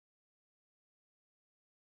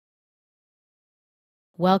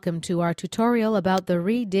Welcome to our tutorial about the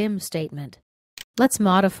ReDim statement. Let's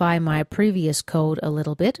modify my previous code a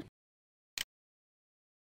little bit.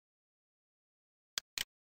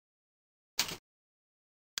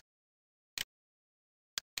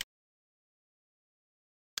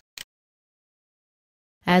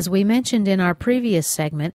 As we mentioned in our previous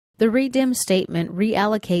segment, the ReDim statement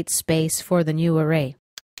reallocates space for the new array.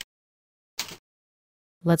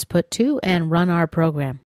 Let's put 2 and run our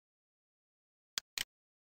program.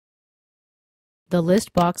 The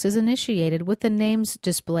list box is initiated with the names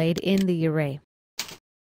displayed in the array.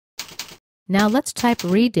 Now let's type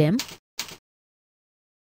ReDim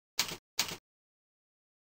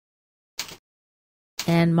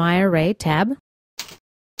and myArray tab,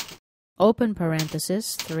 open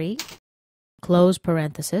parenthesis 3, close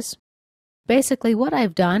parenthesis. Basically what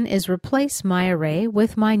I've done is replace myArray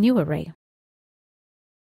with my new array.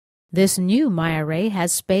 This new myArray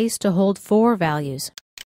has space to hold 4 values.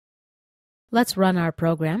 Let's run our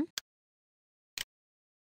program.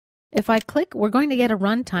 If I click, we're going to get a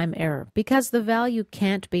runtime error because the value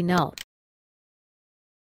can't be null.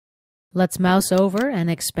 Let's mouse over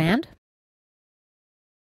and expand.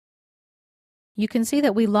 You can see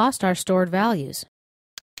that we lost our stored values.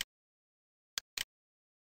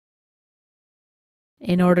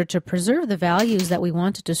 In order to preserve the values that we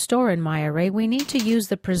wanted to store in myArray, we need to use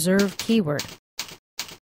the preserve keyword.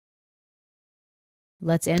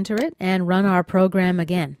 Let's enter it and run our program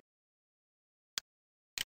again.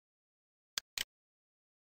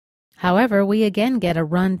 However, we again get a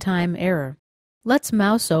runtime error. Let's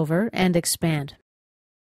mouse over and expand.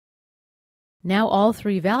 Now all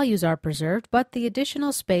 3 values are preserved, but the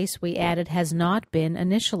additional space we added has not been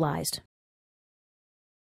initialized.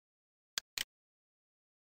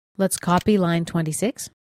 Let's copy line 26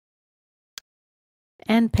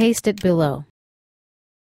 and paste it below.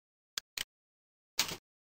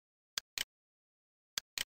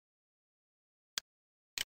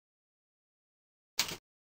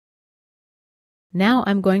 Now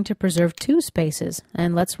I'm going to preserve 2 spaces,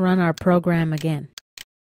 and let's run our program again.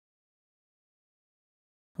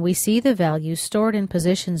 We see the values stored in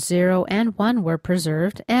positions 0 and 1 were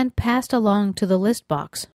preserved and passed along to the list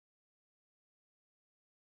box.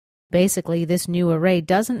 Basically, this new array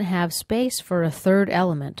doesn't have space for a 3rd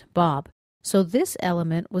element, Bob, so this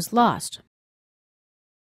element was lost.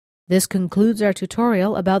 This concludes our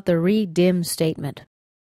tutorial about the ReDim statement.